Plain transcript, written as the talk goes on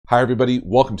Hi everybody,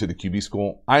 welcome to the QB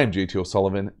School. I am JT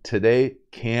O'Sullivan. Today,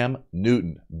 Cam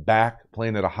Newton back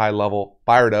playing at a high level,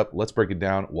 fired up. Let's break it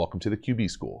down. Welcome to the QB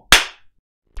School.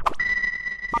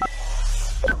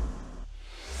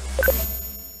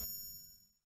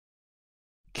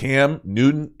 Cam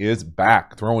Newton is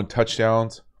back throwing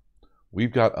touchdowns.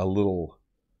 We've got a little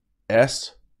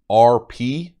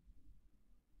SRP.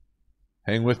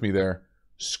 Hang with me there.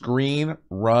 Screen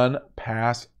run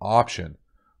pass option.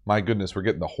 My goodness, we're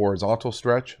getting the horizontal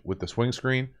stretch with the swing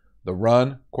screen, the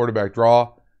run, quarterback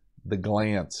draw, the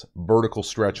glance, vertical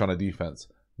stretch on a defense.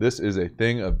 This is a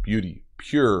thing of beauty.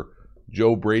 Pure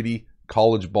Joe Brady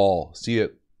college ball. See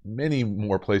it many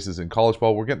more places in college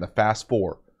ball. We're getting the fast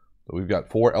four. So we've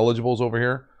got 4 eligibles over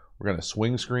here. We're going to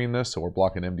swing screen this. So we're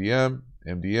blocking MDM,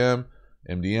 MDM,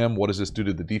 MDM. What does this do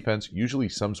to the defense? Usually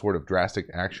some sort of drastic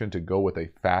action to go with a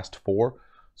fast 4.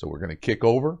 So we're going to kick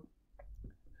over.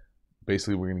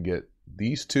 Basically, we're going to get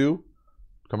these two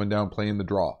coming down playing the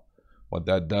draw. What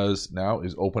that does now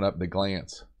is open up the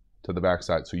glance to the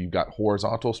backside. So you've got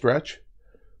horizontal stretch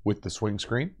with the swing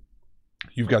screen.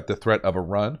 You've got the threat of a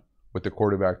run with the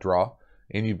quarterback draw.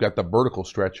 And you've got the vertical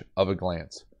stretch of a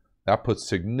glance. That puts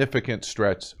significant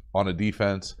stretch on a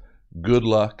defense. Good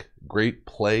luck, great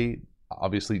play,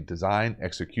 obviously design,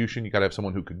 execution. You got to have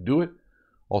someone who can do it.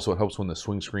 Also, it helps when the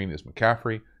swing screen is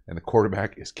McCaffrey and the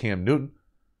quarterback is Cam Newton.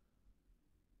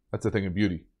 That's a thing of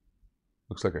beauty.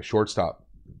 Looks like a shortstop.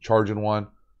 Charging one.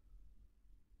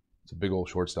 It's a big old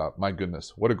shortstop. My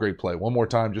goodness. What a great play. One more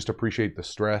time. Just appreciate the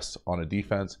stress on a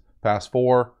defense. Pass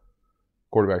 4.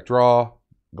 Quarterback draw.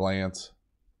 Glance.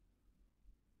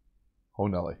 Oh,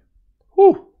 Nelly.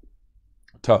 Whew.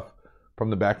 Tough. From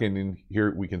the back end in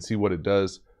here, we can see what it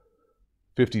does.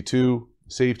 52.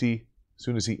 Safety. As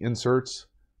soon as he inserts,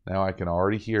 now I can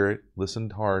already hear it. Listen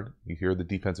hard. You hear the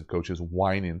defensive coaches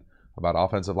whining about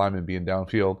offensive linemen being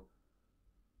downfield.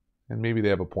 And maybe they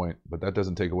have a point, but that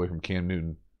doesn't take away from Cam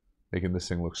Newton making this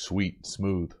thing look sweet,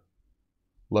 smooth.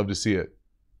 Love to see it.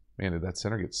 Man, did that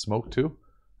center get smoked too?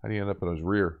 How do you end up in his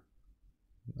rear?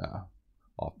 Nah,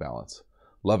 off balance.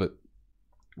 Love it.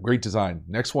 Great design.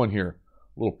 Next one here.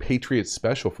 A little Patriot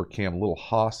special for Cam. A little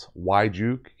Haas Y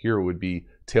juke. Here it would be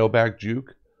tailback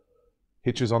juke.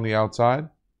 Hitches on the outside.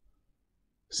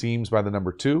 Seams by the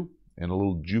number 2. And a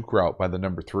little juke route by the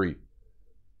number 3.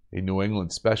 A New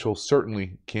England special.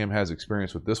 Certainly, Cam has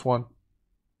experience with this one.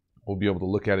 We'll be able to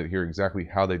look at it here exactly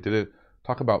how they did it.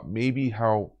 Talk about maybe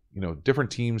how, different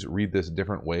teams read this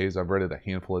different ways. I've read it a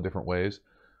handful of different ways.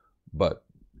 But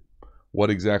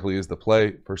what exactly is the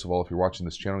play? First of all, if you're watching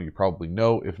this channel, you probably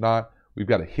know. If not, we've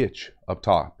got a hitch up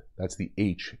top. That's the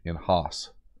H in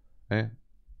Haas. Okay?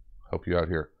 Help you out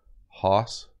here.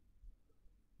 Haas,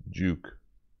 juke.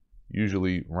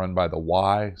 Usually run by the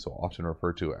Y, so often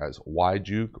referred to as Y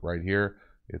juke. Right here,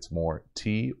 it's more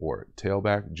T or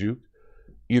tailback juke.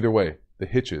 Either way, the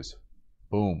hitches,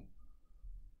 boom,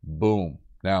 boom.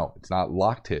 Now, it's not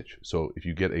locked hitch, so if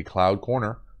you get a cloud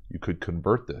corner, you could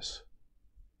convert this.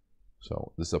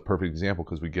 So this is a perfect example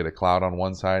because we get a cloud on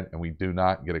one side and we do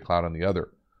not get a cloud on the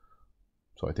other.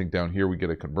 So I think down here we get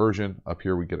a conversion. Up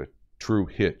here we get a true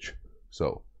hitch.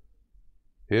 So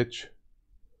hitch,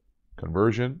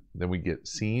 conversion, then we get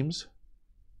seams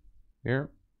here,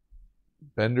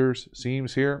 benders,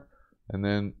 seams here, and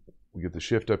then we get the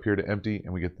shift up here to empty,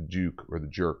 and we get the juke or the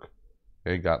jerk.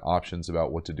 Okay, got options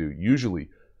about what to do. Usually,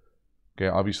 okay,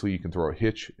 obviously you can throw a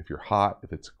hitch if you're hot,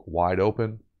 if it's wide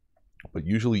open, but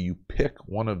usually you pick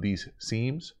one of these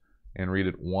seams and read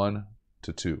it 1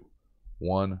 to 2,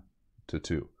 1 to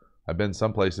 2. I've been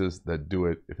some places that do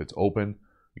it if it's open,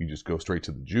 you just go straight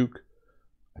to the juke.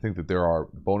 I think that there are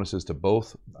bonuses to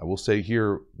both. I will say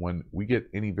here, when we get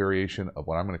any variation of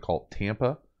what I'm going to call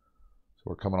Tampa, so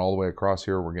we're coming all the way across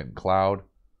here, we're getting cloud.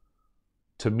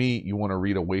 To me, you want to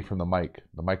read away from the mic.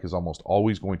 The mic is almost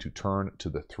always going to turn to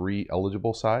the 3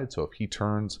 eligible side. So if he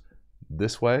turns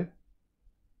this way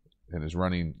and is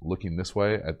running, looking this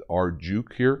way at our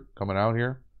juke here, coming out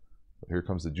here, here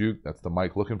comes the juke, that's the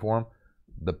mic looking for him.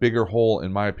 The bigger hole,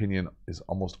 in my opinion, is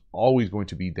almost always going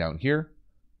to be down here.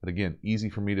 But again,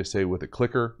 easy for me to say with a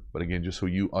clicker. But again, just so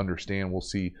you understand, we'll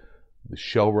see the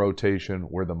shell rotation,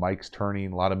 where the mic's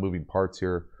turning, a lot of moving parts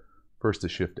here. First, the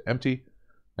shift to empty.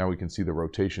 Now we can see the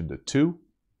rotation to 2.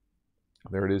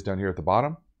 There it is down here at the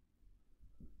bottom.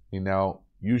 And now,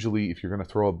 usually, if you're going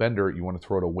to throw a bender, you want to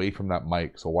throw it away from that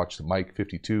mic. So watch the mic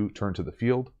 52 turn to the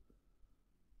field.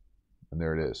 And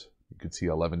there it is. You can see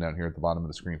 11 down here at the bottom of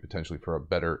the screen, potentially for a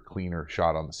better, cleaner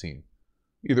shot on the seam.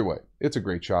 Either way, it's a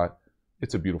great shot.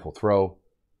 It's a beautiful throw.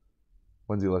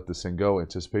 When's he let this thing go,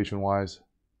 anticipation-wise?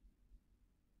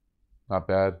 Not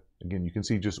bad. Again, you can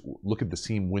see, just look at the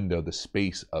seam window, the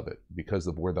space of it, because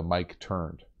of where the mic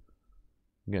turned.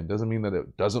 Again, doesn't mean that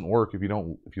it doesn't work if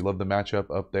you love the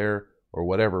matchup up there or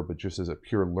whatever, but just as a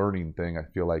pure learning thing, I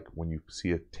feel like when you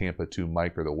see a Tampa 2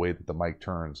 mic, or the way that the mic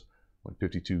turns, when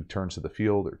 52 turns to the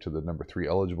field or to the number 3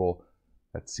 eligible,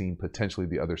 that seam potentially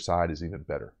the other side is even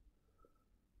better.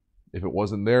 If it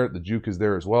wasn't there, the juke is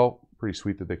there as well. Pretty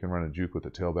sweet that they can run a juke with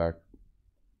the tailback.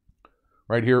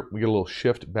 Right here, we get a little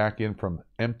shift back in from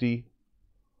empty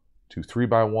to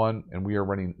 3x1, and we are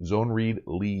running zone read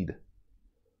lead.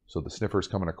 So the sniffer is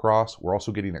coming across. We're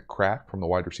also getting a crack from the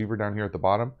wide receiver down here at the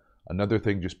bottom. Another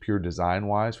thing, just pure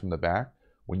design-wise from the back,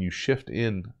 when you shift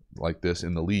in like this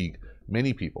in the league,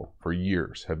 many people for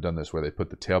years have done this, where they put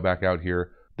the tailback out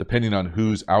here. Depending on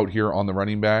who's out here on the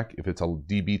running back, if it's a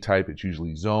DB type, it's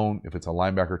usually zone. If it's a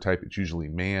linebacker type, it's usually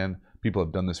man. People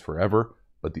have done this forever.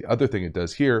 But the other thing it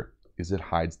does here is it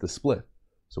hides the split.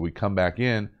 So we come back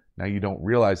in. Now you don't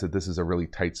realize that this is a really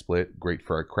tight split. Great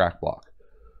for a crack block.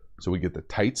 So we get the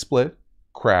tight split,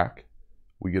 crack.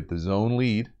 We get the zone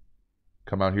lead.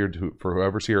 Come out here for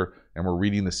whoever's here, and we're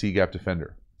reading the C-gap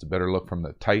defender. It's a better look from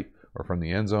the tight or from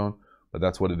the end zone, but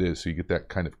that's what it is. So you get that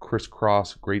kind of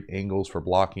crisscross, great angles for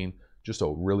blocking. Just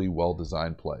a really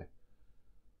well-designed play.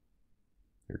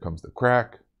 Here comes the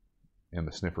crack and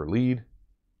the sniffer lead.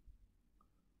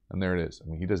 And there it is. I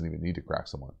mean, he doesn't even need to crack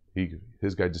someone.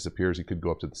 His guy disappears. He could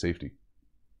go up to the safety.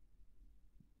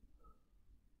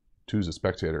 2's a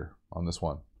spectator on this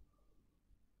one.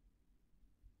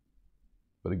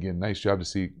 But again, nice job to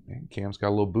see. Man, Cam's got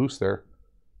a little boost there.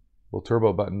 Little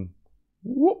turbo button.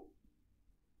 Whoop.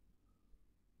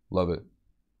 Love it.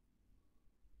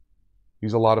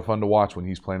 He's a lot of fun to watch when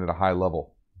he's playing at a high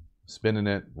level. Spinning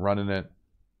it, running it.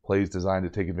 Plays designed to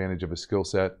take advantage of his skill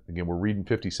set. Again, we're reading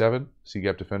 57.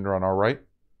 C-gap defender on our right.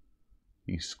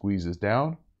 He squeezes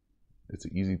down. It's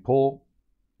an easy pull.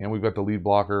 And we've got the lead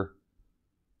blocker.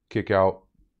 Kick out.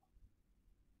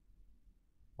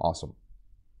 Awesome.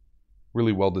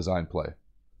 Really well-designed play.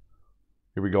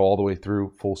 Here we go all the way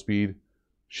through, full speed.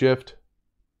 Shift.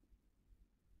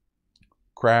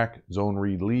 Crack, zone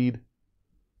read lead.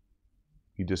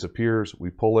 He disappears, we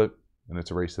pull it, and it's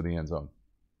a race to the end zone.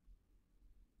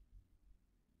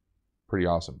 Pretty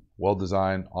awesome.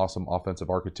 Well-designed, awesome offensive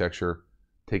architecture,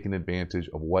 taking advantage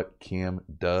of what Cam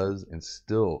does and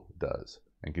still does,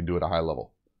 and can do at a high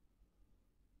level.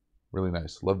 Really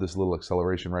nice. Love this little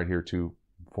acceleration right here too.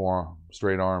 Forearm,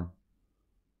 straight arm.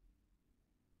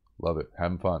 Love it.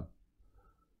 Having fun.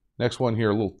 Next one here,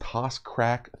 a little toss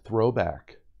crack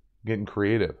throwback. Getting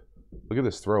creative. Look at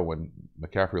this throw when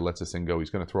McCaffrey lets this thing go. He's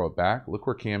going to throw it back. Look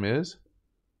where Cam is.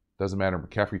 Doesn't matter.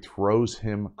 McCaffrey throws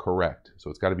him correct. So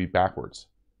it's got to be backwards.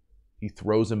 He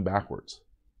throws him backwards.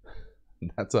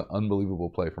 That's an unbelievable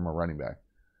play from a running back.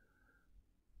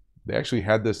 They actually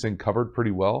had this thing covered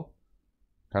pretty well.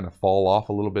 Kind of fall off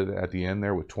a little bit at the end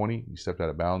there with 20. He stepped out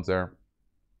of bounds there.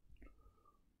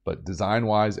 But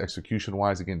design-wise,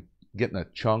 execution-wise, again, getting a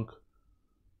chunk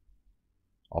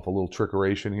off a little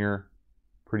trickeration here.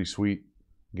 Pretty sweet.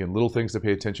 Again, little things to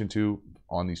pay attention to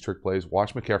on these trick plays.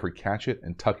 Watch McCaffrey catch it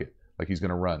and tuck it like he's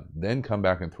going to run. Then come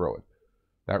back and throw it.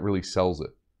 That really sells it.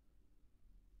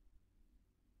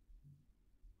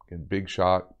 Again, big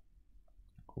shot.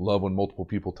 Love when multiple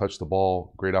people touch the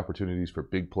ball. Great opportunities for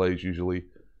big plays usually.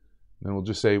 And then we'll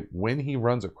just say when he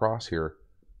runs across here,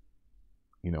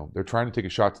 you know, they're trying to take a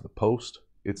shot to the post.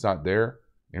 It's not there.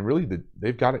 And really,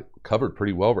 they've got it covered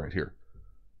pretty well right here.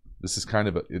 This is kind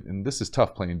of and this is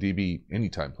tough playing DB,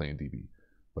 anytime playing DB.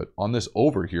 But on this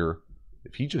over here,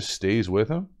 if he just stays with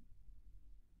him,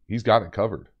 he's got it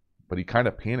covered. But he kind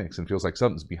of panics and feels like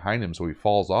something's behind him, so he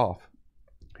falls off.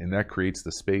 And that creates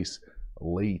the space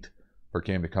late for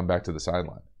Cam to come back to the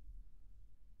sideline.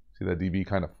 See that DB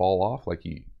kind of fall off like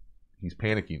he's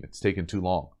panicking. It's taken too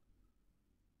long.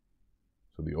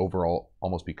 So the overall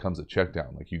almost becomes a check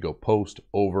down. Like you go post,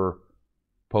 over,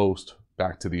 post,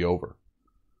 back to the over.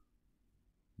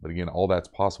 But again, all that's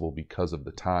possible because of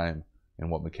the time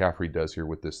and what McCaffrey does here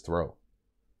with this throw.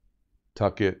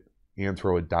 Tuck it and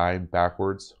throw a dime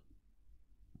backwards.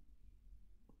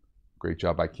 Great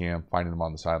job by Cam finding him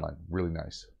on the sideline. Really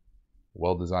nice.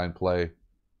 Well-designed play.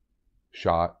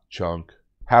 Shot, chunk.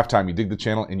 Halftime, you dig the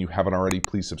channel and you haven't already,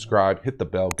 please subscribe, hit the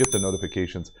bell, get the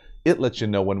notifications. It lets you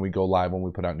know when we go live, when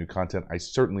we put out new content. I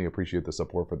certainly appreciate the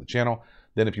support for the channel.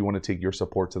 Then if you want to take your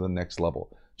support to the next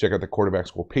level, check out the Quarterback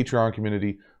School Patreon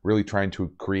community, really trying to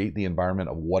create the environment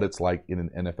of what it's like in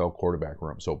an NFL quarterback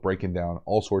room. So breaking down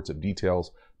all sorts of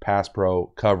details, pass pro,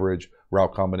 coverage,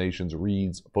 route combinations,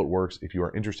 reads, footworks. If you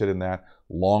are interested in that,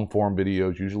 long form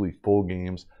videos, usually full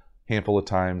games, handful of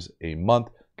times a month.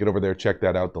 Get over there, check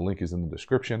that out. The link is in the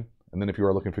description. And then if you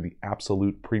are looking for the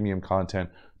absolute premium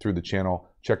content through the channel,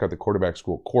 check out the Quarterback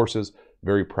School courses.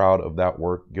 Very proud of that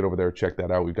work. Get over there, check that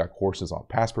out. We've got courses on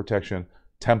pass protection,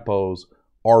 tempos,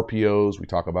 RPOs. We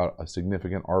talk about a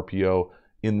significant RPO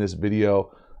in this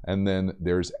video. And then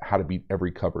there's how to beat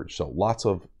every coverage. So lots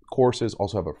of courses.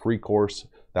 Also have a free course.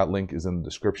 That link is in the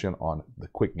description on the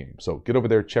quick game. So get over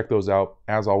there, check those out.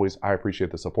 As always, I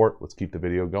appreciate the support. Let's keep the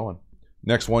video going.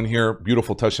 Next one here,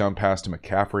 beautiful touchdown pass to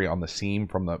McCaffrey on the seam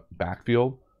from the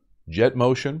backfield. Jet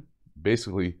motion,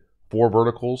 basically 4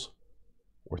 verticals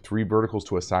or 3 verticals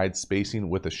to a side spacing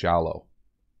with a shallow.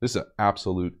 This is an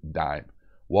absolute dime.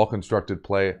 Well-constructed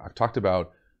play. I've talked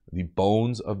about the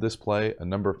bones of this play a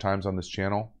number of times on this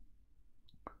channel.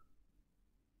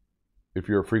 If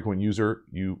you're a frequent user,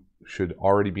 you should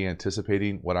already be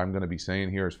anticipating what I'm going to be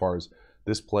saying here as far as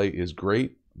this play is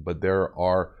great, but there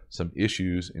are some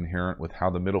issues inherent with how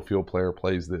the middle field player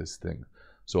plays this thing.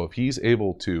 So if he's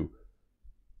able to,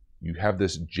 you have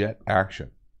this jet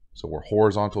action. So we're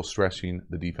horizontal stretching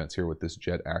the defense here with this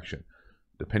jet action.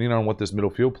 Depending on what this middle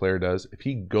field player does, if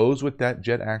he goes with that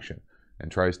jet action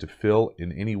and tries to fill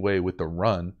in any way with the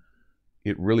run,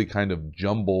 it really kind of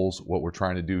jumbles what we're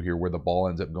trying to do here where the ball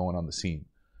ends up going on the seam.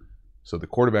 So the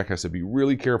quarterback has to be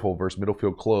really careful versus middle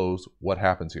field close what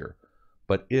happens here.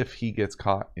 But if he gets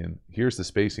caught in, here's the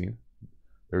spacing.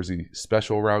 There's the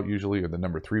special route usually, or the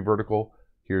number 3 vertical.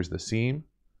 Here's the seam,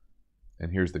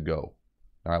 and here's the go.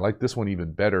 Now I like this one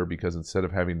even better because instead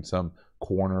of having some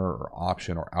corner or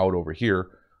option or out over here,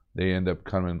 they end up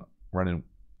running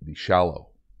the shallow.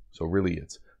 So really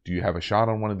it's, do you have a shot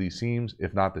on one of these seams?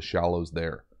 If not, the shallow's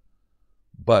there.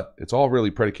 But it's all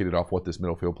really predicated off what this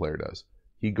middle field player does.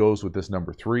 He goes with this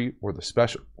number 3 or the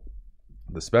special,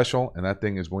 and that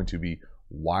thing is going to be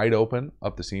wide open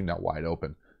up the seam. Not wide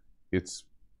open. It's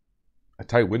a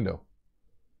tight window.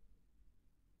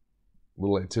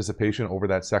 Little anticipation over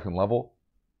that second level.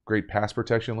 Great pass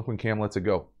protection. Look when Cam lets it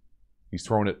go. He's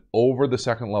throwing it over the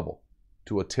second level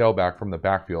to a tailback from the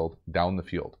backfield down the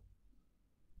field.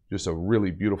 Just a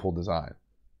really beautiful design.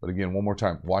 But again, one more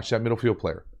time, watch that middle field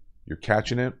player. You're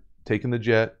catching it, taking the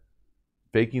jet,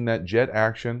 faking that jet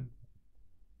action.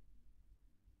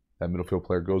 That middle field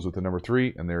player goes with the number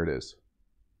 3, and there it is.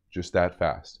 Just that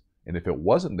fast. And if it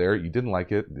wasn't there, you didn't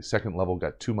like it, the second level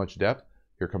got too much depth,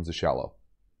 here comes the shallow.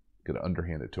 Going to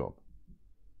underhand it to him.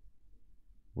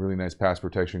 Really nice pass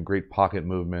protection, great pocket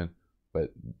movement,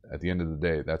 but at the end of the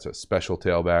day, that's a special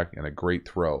tailback and a great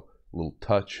throw. A little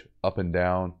touch up and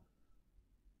down.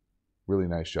 Really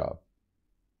nice job.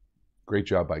 Great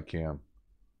job by Cam.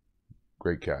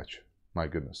 Great catch. My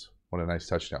goodness. What a nice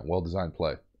touchdown. Well-designed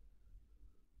play.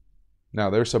 Now,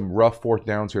 there's some rough 4th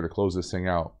downs here to close this thing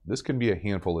out. This can be a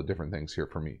handful of different things here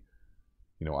for me.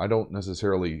 You know, I don't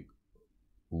necessarily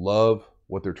love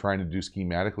what they're trying to do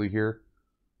schematically here,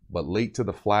 but late to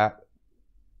the flat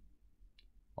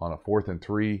on a 4th and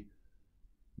 3,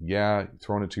 yeah,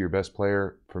 throwing it to your best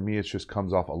player. For me, it just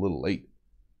comes off a little late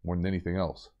more than anything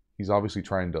else. He's obviously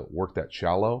trying to work that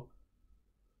shallow,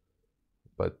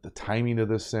 but the timing of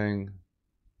this thing,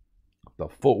 the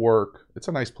footwork, it's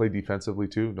a nice play defensively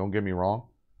too, don't get me wrong.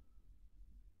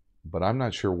 But I'm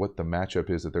not sure what the matchup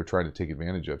is that they're trying to take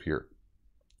advantage of here.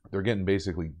 They're getting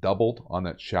basically doubled on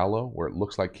that shallow where it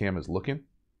looks like Cam is looking.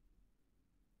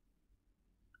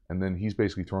 And then he's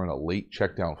basically throwing a late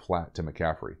check down flat to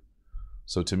McCaffrey.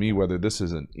 So to me, whether this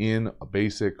is an in, a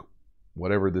basic,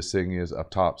 whatever this thing is up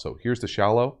top. So here's the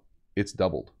shallow, it's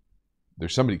doubled.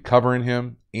 There's somebody covering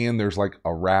him, and there's like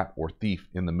a rat or thief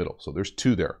in the middle. So there's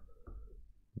 2 there.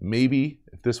 Maybe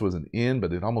if this was an in,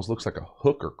 but it almost looks like a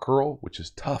hook or curl, which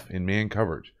is tough in man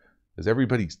coverage. Because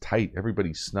everybody's tight,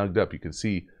 everybody's snugged up. You can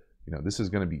see, you know, this is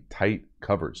going to be tight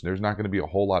coverage. There's not going to be a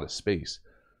whole lot of space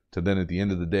to then at the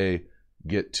end of the day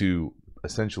get to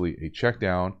essentially a check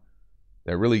down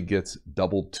that really gets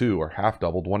doubled 2 or half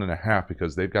doubled, 1.5,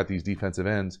 because they've got these defensive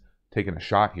ends taking a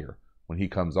shot here when he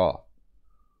comes off.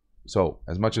 So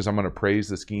as much as I'm going to praise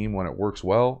the scheme when it works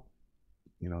well,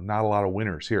 you know, not a lot of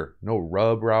winners here. No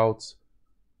rub routes.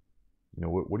 You know,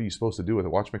 what are you supposed to do with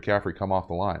it? Watch McCaffrey come off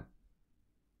the line.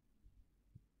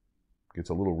 Gets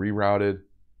a little rerouted.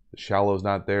 The shallow's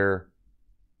not there.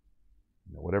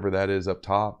 You know, whatever that is up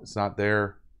top, it's not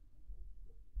there.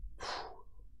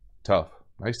 Tough.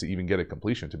 Nice to even get a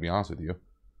completion, to be honest with you.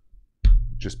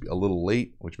 Just a little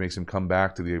late, which makes him come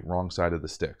back to the wrong side of the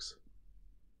sticks.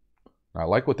 Now, I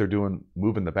like what they're doing,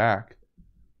 moving the back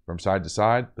from side to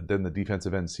side, but then the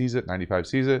defensive end sees it, 95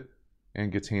 sees it,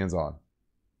 and gets hands on.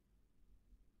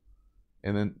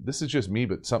 And then this is just me,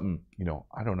 but something, you know,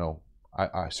 I don't know.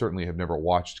 I certainly have never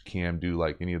watched Cam do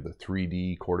like any of the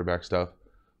 3D quarterback stuff,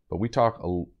 But we talk a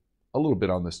little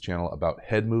bit on this channel about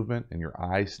head movement and your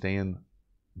eyes staying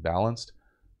balanced.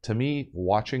 To me,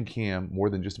 watching Cam more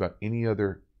than just about any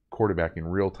other quarterback in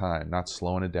real time, not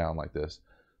slowing it down like this,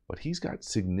 but he's got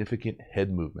significant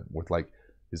head movement with like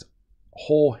his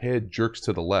whole head jerks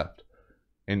to the left.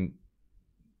 And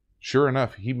sure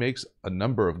enough, he makes a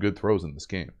number of good throws in this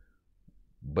game.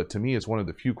 But to me, it's one of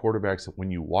the few quarterbacks that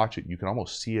when you watch it, you can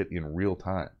almost see it in real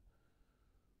time.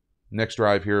 Next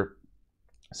drive here,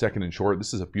 2nd and short.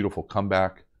 This is a beautiful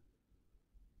comeback.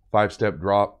 5-step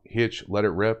drop, hitch, let it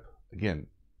rip. Again,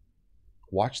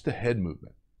 watch the head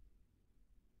movement.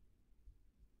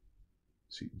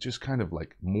 See, just kind of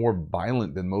like more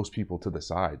violent than most people to the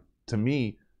side. To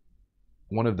me,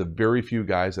 one of the very few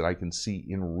guys that I can see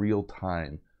in real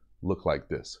time look like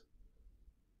this.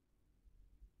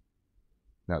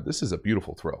 Now, this is a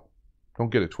beautiful throw.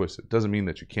 Don't get it twisted. It doesn't mean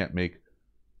that you can't make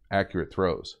accurate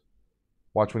throws.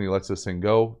 Watch when he lets this thing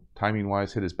go.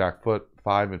 Timing-wise, hit his back foot,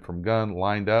 5 and from gun,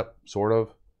 lined up, sort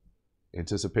of.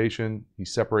 Anticipation, he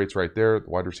separates right there. The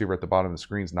wide receiver at the bottom of the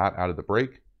screen is not out of the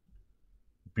break.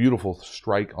 Beautiful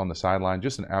strike on the sideline,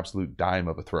 just an absolute dime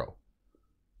of a throw.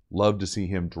 Love to see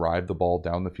him drive the ball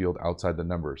down the field outside the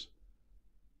numbers.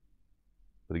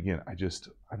 But again, I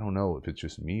don't know if it's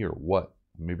just me or what.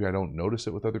 Maybe I don't notice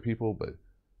it with other people, but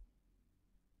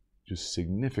just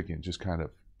significant, just kind of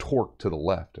torque to the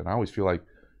left. And I always feel like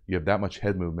you have that much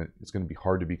head movement, it's going to be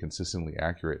hard to be consistently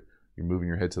accurate. You're moving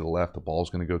your head to the left, the ball's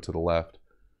going to go to the left.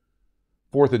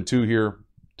 4th and 2 here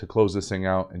to close this thing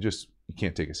out, and just, you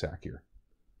can't take a sack here.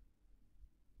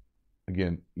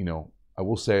 Again, I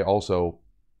will say also,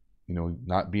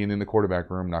 not being in the quarterback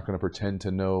room, not going to pretend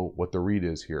to know what the read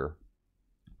is here,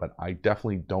 but I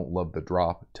definitely don't love the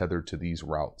drop tethered to these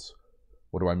routes.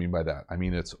 What do I mean by that? I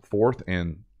mean, it's 4th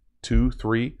and 2,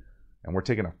 3, and we're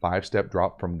taking a 5-step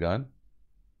drop from gun.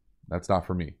 That's not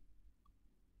for me.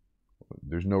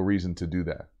 There's no reason to do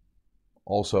that.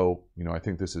 Also, I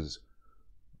think this is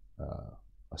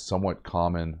a somewhat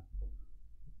common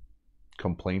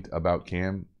complaint about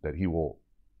Cam, that he will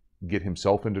get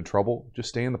himself into trouble. Just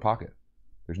stay in the pocket.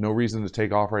 There's no reason to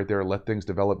take off right there. Let things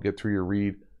develop, get through your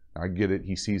read. I get it.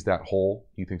 He sees that hole.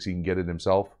 He thinks he can get it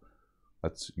himself.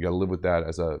 You got to live with that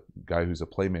as a guy who's a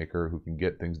playmaker who can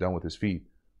get things done with his feet.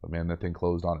 But man, that thing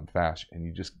closed on him fast, and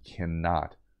you just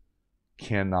cannot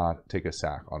take a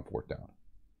sack on 4th down,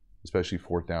 especially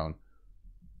 4th down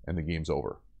and the game's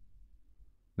over.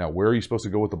 Now, where are you supposed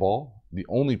to go with the ball? The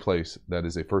only place that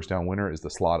is a 1st down winner is the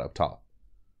slot up top.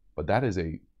 But that is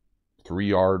a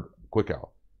 3-yard quick out.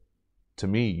 To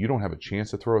me, you don't have a chance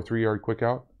to throw a 3-yard quick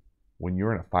out when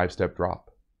you're in a 5-step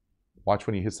drop. Watch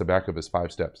when he hits the back of his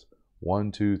 5 steps.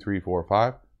 1, 2, 3, 4,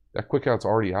 5. That quick out's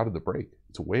already out of the break.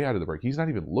 It's way out of the break. He's not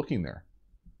even looking there.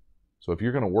 So if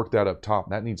you're going to work that up top,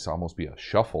 that needs to almost be a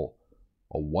shuffle,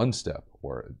 a 1-step,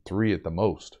 or a 3 at the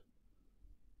most.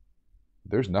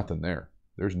 There's nothing there.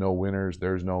 There's no winners.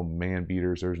 There's no man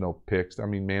beaters. There's no picks. I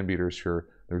mean, man beaters, sure.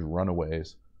 There's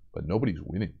runaways, but nobody's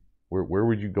winning. Where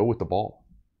would you go with the ball?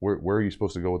 Where are you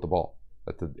supposed to go with the ball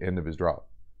at the end of his drop?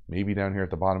 Maybe down here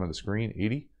at the bottom of the screen,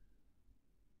 80.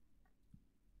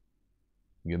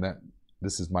 Again,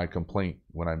 this is my complaint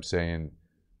when I'm saying,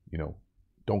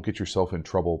 don't get yourself in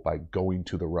trouble by going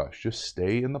to the rush. Just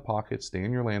stay in the pocket, stay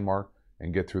in your landmark,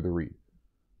 and get through the read.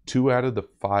 2 out of the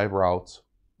 5 routes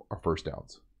are 1st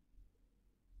downs.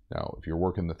 Now, if you're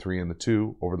working the 3 and the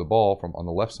 2 over the ball from on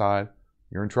the left side,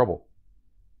 you're in trouble.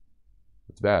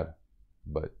 It's bad.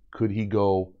 But could he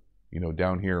go,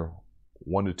 down here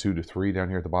 1 to 2 to 3 down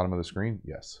here at the bottom of the screen?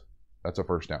 Yes. That's a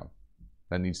 1st down.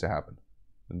 That needs to happen.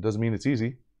 It doesn't mean it's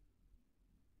easy,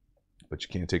 but you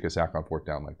can't take a sack on 4th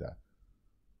down like that.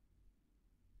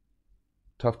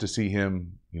 Tough to see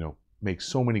him, make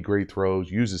so many great throws,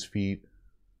 use his feet,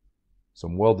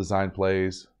 some well-designed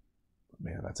plays.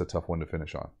 Man, that's a tough one to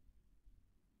finish on.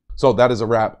 So that is a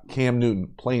wrap. Cam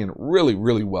Newton playing really,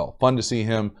 really well. Fun to see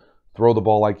him throw the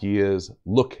ball like he is,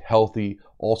 look healthy,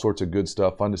 all sorts of good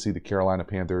stuff. Fun to see the Carolina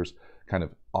Panthers kind of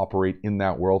operate in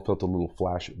that world. Felt a little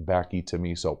flashbacky to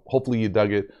me. So hopefully you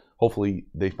dug it. Hopefully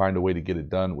they find a way to get it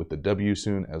done with the W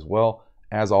soon as well.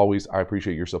 As always, I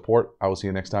appreciate your support. I will see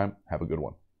you next time. Have a good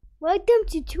one. Welcome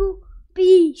to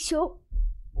QBS